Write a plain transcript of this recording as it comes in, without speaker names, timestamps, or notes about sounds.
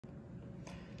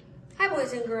Hi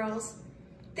boys and girls.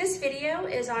 This video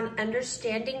is on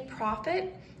understanding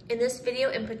profit, and this video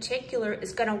in particular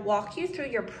is going to walk you through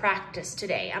your practice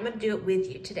today. I'm going to do it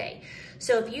with you today.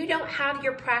 So if you don't have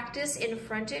your practice in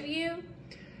front of you,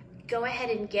 go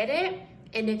ahead and get it.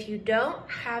 And if you don't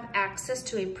have access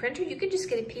to a printer, you can just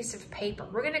get a piece of paper.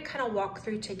 We're going to kind of walk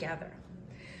through together.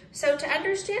 So to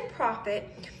understand profit,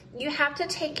 you have to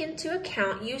take into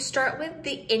account, you start with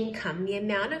the income, the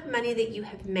amount of money that you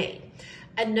have made.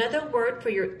 Another word for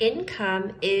your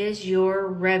income is your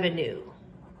revenue.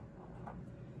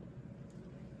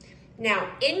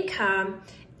 Now, income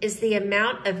is the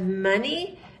amount of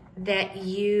money that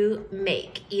you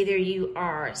make. Either you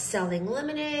are selling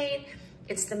lemonade,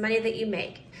 it's the money that you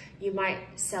make. You might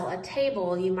sell a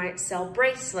table, you might sell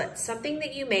bracelets, something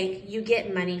that you make, you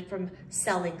get money from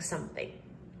selling something.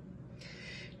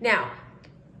 Now,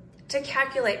 to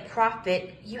calculate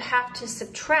profit, you have to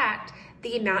subtract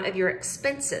the amount of your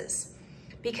expenses,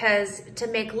 because to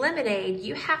make lemonade,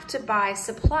 you have to buy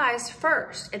supplies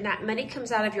first, and that money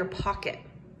comes out of your pocket.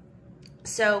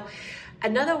 So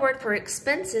another word for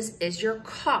expenses is your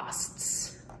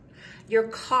costs. Your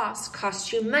costs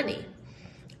cost you money,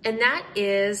 and that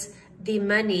is the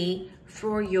money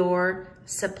for your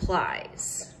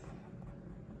supplies.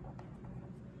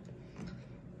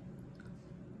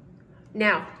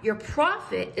 Now, your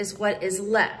profit is what is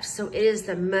left. So it is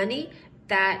the money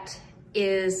that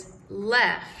is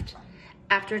left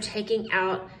after taking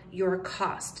out your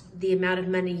cost, the amount of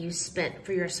money you spent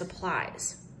for your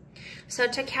supplies. So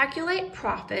to calculate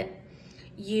profit,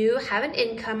 you have an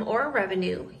income or a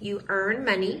revenue, you earn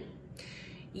money,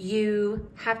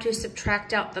 you have to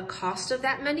subtract out the cost of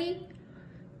that money,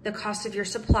 the cost of your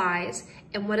supplies,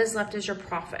 and what is left is your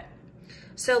profit.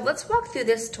 So let's walk through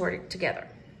this together.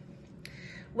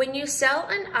 When you sell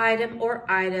an item or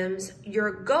items,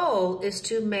 your goal is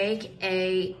to make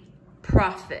a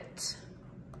profit.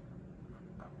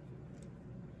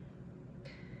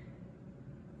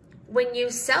 When you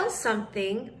sell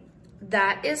something,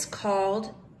 that is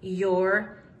called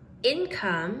your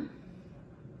income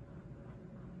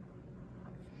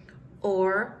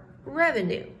or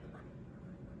revenue.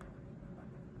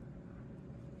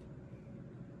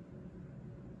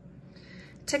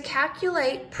 To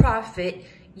calculate profit,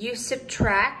 you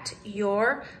subtract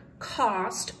your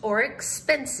cost or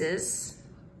expenses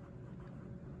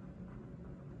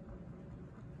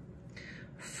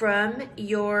from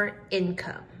your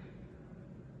income.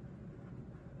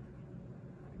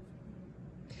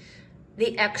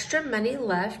 The extra money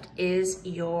left is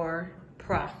your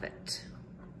profit.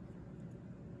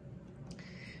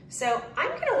 So I'm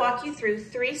going to walk you through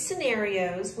 3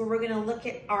 scenarios where we're going to look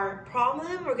at our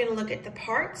problem, we're going to look at the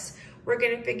parts, we're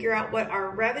going to figure out what our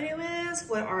revenue is,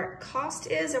 what our cost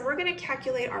is, and we're going to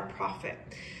calculate our profit.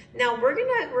 Now we're going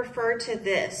to refer to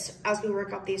this as we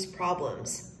work out these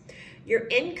problems. Your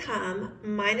income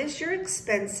minus your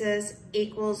expenses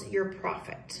equals your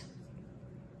profit.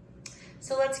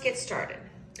 So let's get started.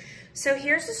 So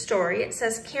here's the story. It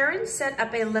says Karen set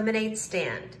up a lemonade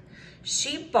stand.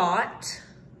 She bought,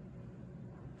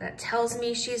 that tells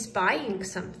me she's buying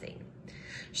something.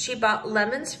 She bought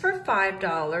lemons for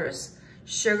 $5,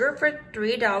 sugar for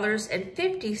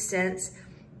 $3.50,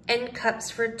 and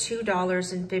cups for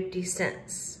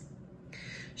 $2.50.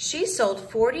 She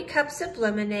sold 40 cups of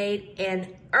lemonade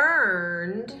and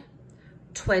earned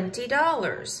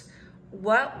 $20.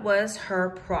 What was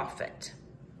her profit?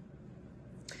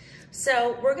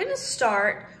 So we're going to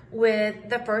start with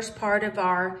the first part of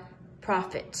our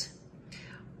profit.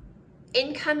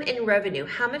 Income and revenue.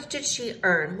 How much did she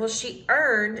earn? Well, she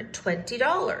earned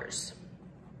 $20.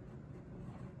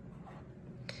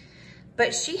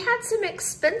 But she had some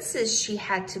expenses she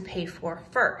had to pay for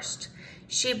first.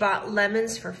 She bought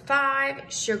lemons for $5,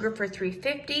 sugar for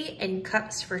 $3.50, and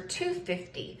cups for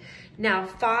 $2.50. Now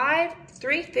 $5,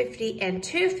 $3.50, and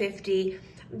 $2.50,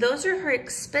 those are her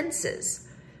expenses.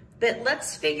 But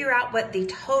let's figure out what the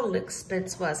total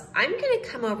expense was. I'm going to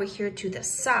come over here to the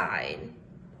side,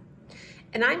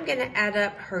 and I'm going to add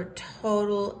up her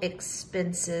total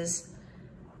expenses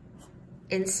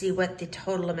and see what the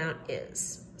total amount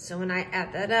is. So when I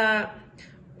add that up,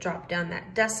 drop down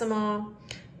that decimal,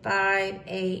 5,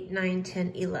 8, 9,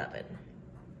 10, 11.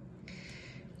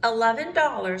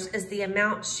 $11 is the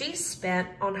amount she spent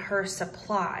on her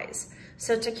supplies.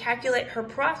 So to calculate her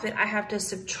profit, I have to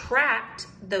subtract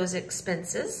those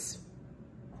expenses.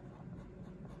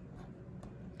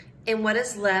 And what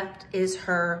is left is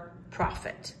her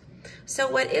profit. So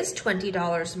what is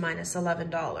 $20 minus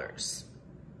 $11?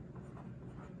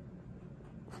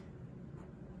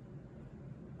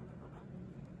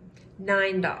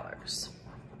 $9.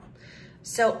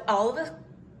 So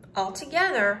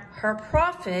altogether, her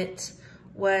profit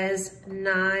was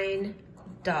 $9.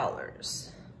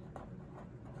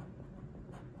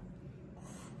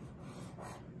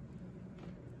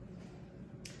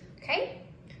 Okay,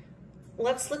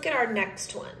 let's look at our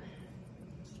next one.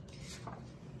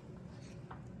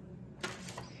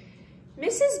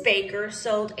 Mrs. Baker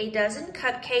sold a dozen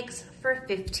cupcakes for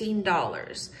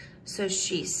 $15. So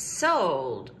she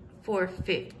sold for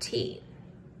 $15.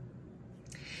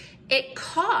 It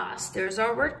cost, there's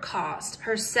our word cost,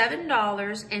 her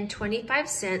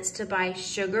 $7.25 to buy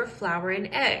sugar, flour, and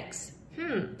eggs.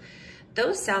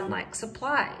 Those sound like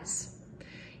supplies.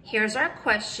 Here's our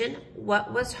question,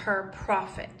 what was her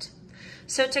profit?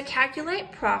 So to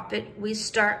calculate profit, we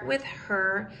start with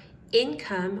her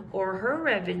income or her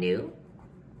revenue.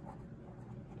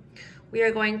 We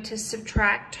are going to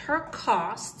subtract her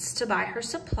costs to buy her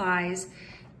supplies,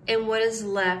 and what is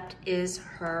left is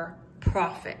her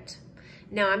profit.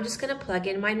 Now I'm just going to plug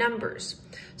in my numbers.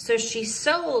 So she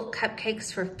sold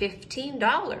cupcakes for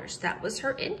 $15. That was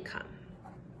her income.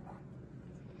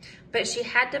 But she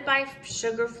had to buy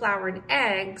sugar, flour, and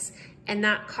eggs, and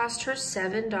that cost her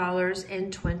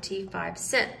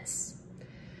 $7.25.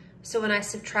 So when I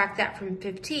subtract that from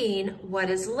 15, what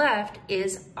is left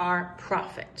is our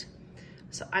profit.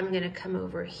 So I'm going to come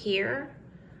over here.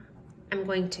 I'm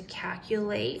going to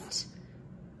calculate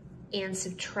and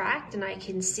subtract, and I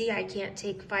can see I can't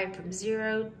take 5 from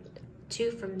 0,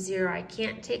 2 from 0. I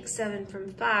can't take 7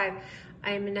 from 5.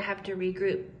 I'm going to have to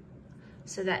regroup.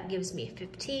 So that gives me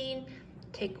 15.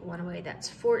 Take 1 away, that's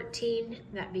 14.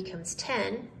 That becomes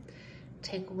 10.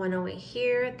 Take 1 away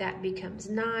here, that becomes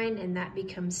 9, and that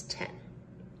becomes 10.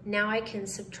 Now I can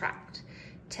subtract.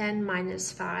 10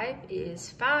 minus 5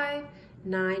 is 5.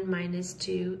 9 minus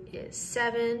 2 is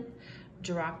 7.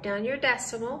 Drop down your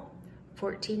decimal.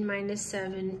 14 minus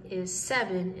 7 is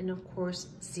 7, and of course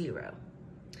 0.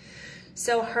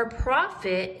 So her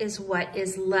profit is what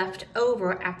is left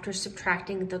over after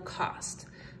subtracting the cost.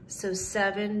 So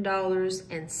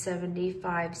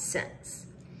 $7.75.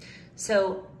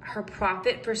 So her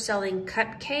profit for selling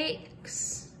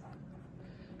cupcakes,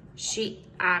 she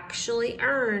actually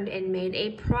earned and made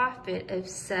a profit of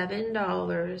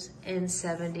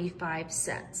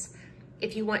 $7.75.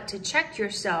 If you want to check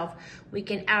yourself, we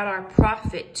can add our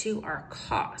profit to our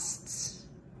costs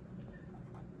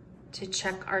to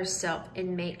check ourselves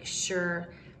and make sure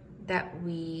that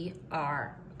we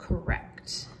are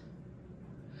correct.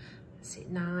 Let's see,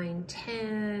 9,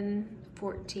 10,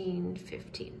 14,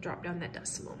 15. Drop down that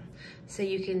decimal. So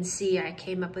you can see I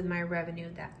came up with my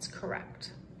revenue. That's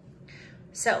correct.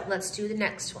 So let's do the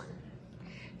next one.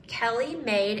 Kelly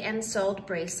made and sold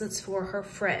bracelets for her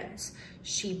friends.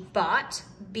 She bought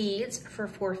beads for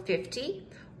 $4.50,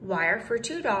 wire for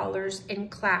 $2,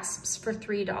 and clasps for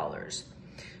 $3.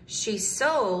 She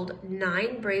sold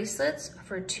 9 bracelets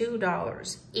for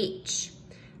 $2 each.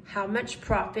 How much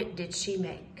profit did she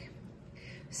make?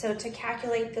 So to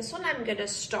calculate this one, I'm going to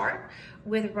start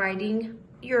with writing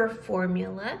your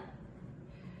formula,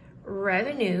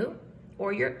 revenue,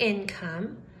 or your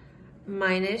income,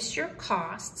 minus your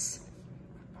costs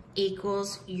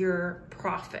equals your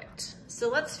profit. So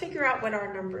let's figure out what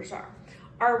our numbers are.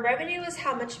 Our revenue is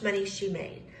how much money she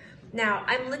made. Now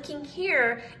I'm looking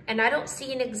here and I don't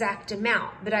see an exact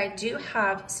amount, but I do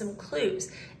have some clues.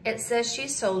 It says she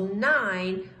sold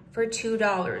 9 for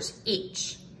 $2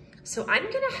 each. So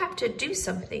I'm gonna have to do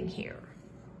something here.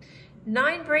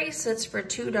 9 bracelets for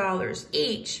 $2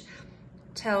 each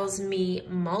tells me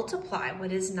multiply.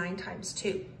 What is 9 times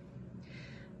 2?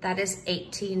 That is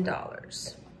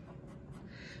 $18.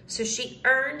 So she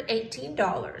earned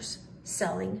 $18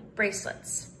 selling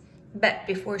bracelets. But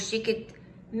before she could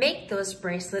make those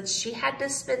bracelets, she had to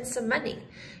spend some money.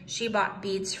 She bought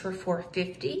beads for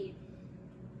 $4.50,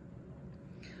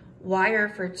 wire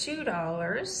for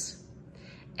 $2,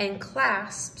 and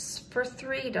clasps for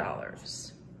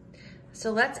 $3.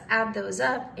 So let's add those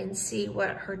up and see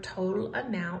what her total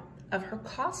amount of her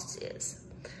costs is.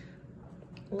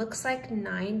 Looks like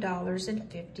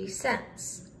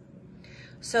 $9.50.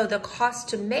 So the cost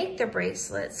to make the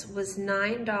bracelets was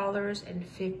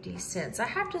 $9.50. I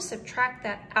have to subtract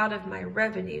that out of my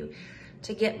revenue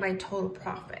to get my total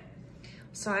profit.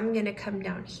 So I'm gonna come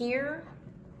down here,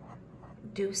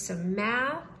 do some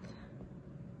math.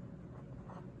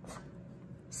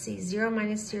 See, 0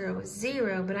 minus 0 is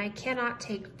 0, but I cannot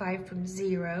take 5 from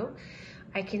 0.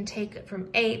 I can take it from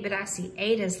 8, but I see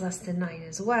 8 is less than 9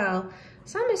 as well.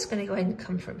 So I'm just gonna go ahead and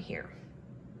come from here.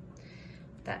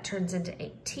 That turns into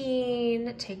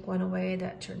 18, take 1 away,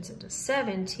 that turns into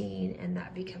 17, and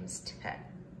that becomes 10.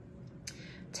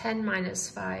 10 minus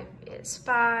 5 is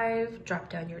 5. Drop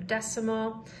down your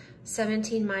decimal.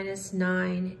 17 minus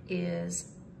 9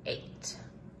 is 8.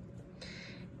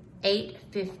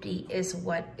 $8.50 is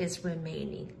what is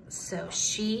remaining. So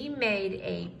she made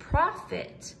a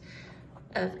profit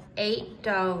of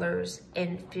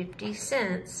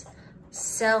 $8.50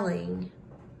 selling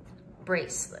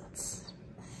bracelets.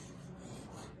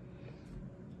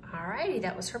 Alrighty,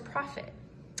 that was her profit.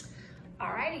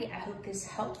 Alrighty, I hope this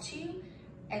helped you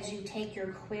as you take your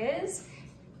quiz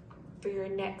for your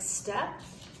next step.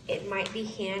 It might be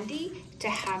handy to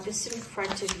have this in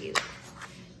front of you.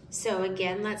 So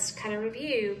again, let's kind of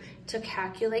review. To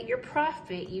calculate your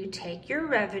profit, you take your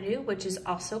revenue, which is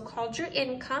also called your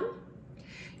income.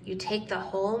 You take the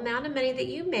whole amount of money that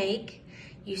you make.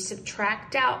 You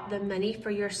subtract out the money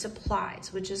for your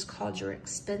supplies, which is called your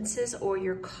expenses or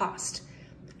your cost.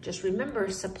 Just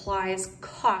remember, supplies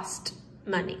cost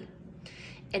money.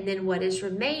 And then what is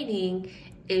remaining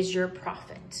is your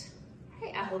profit.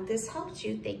 Hey, I hope this helped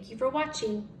you. Thank you for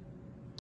watching.